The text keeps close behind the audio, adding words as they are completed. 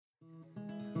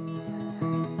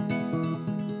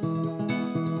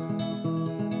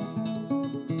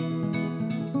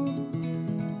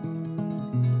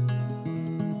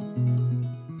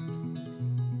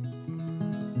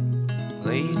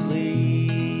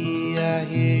I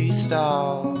hear you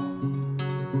stall.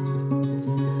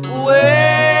 Away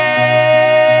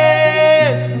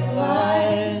from the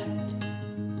light,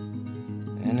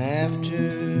 and after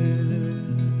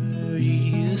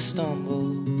you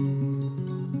stumble,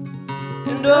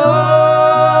 and oh,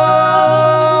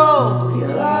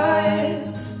 your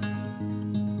life,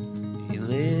 you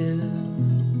live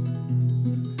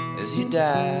as you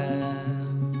die,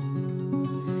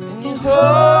 and you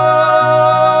hope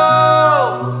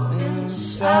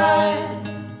inside.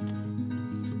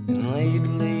 And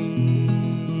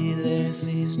lately there's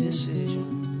these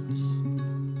decisions.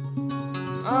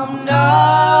 I'm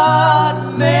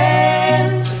not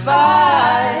meant to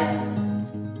fight.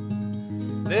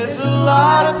 There's a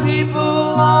lot of people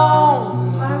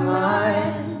on my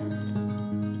mind.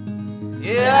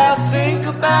 Yeah, I think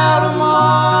about them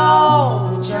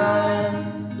all the time.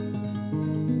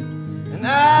 And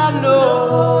I know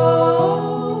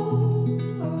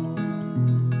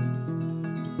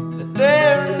that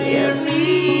they're near me.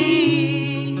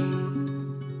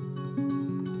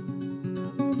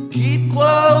 Keep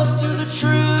close to the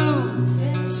truth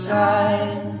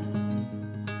inside,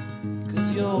 'cause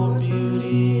your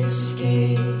beauty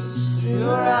escapes through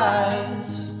your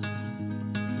eyes.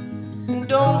 And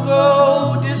don't go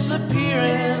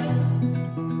disappearing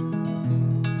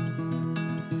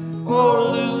or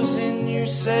losing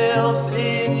yourself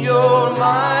in your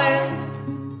mind.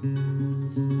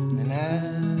 And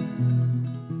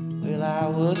I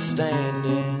was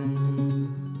standing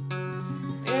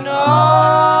in all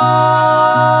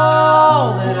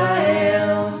that I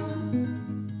am.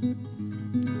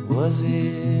 Was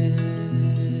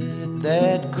it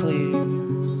that clear?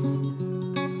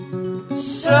 A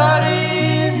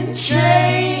sudden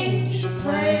change of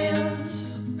plans.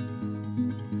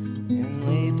 And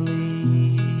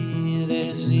lately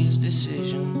there's these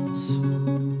decisions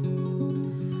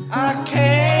I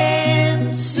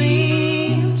can't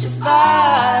seem to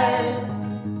fight.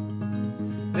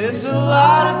 There's a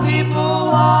lot of people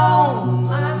on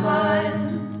my mind.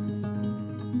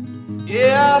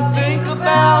 Yeah, I think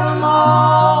about them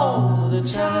all the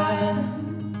time.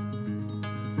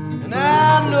 And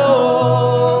I know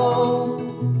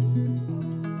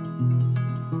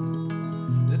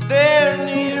that they're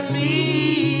near me.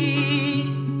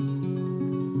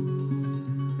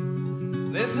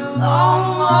 There's a long,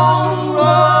 long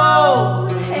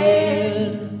road ahead.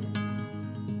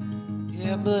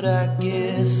 Yeah, but I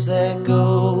guess that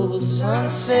goes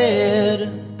unsaid.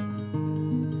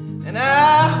 And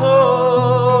I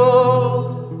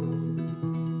hope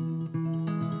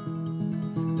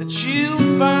that you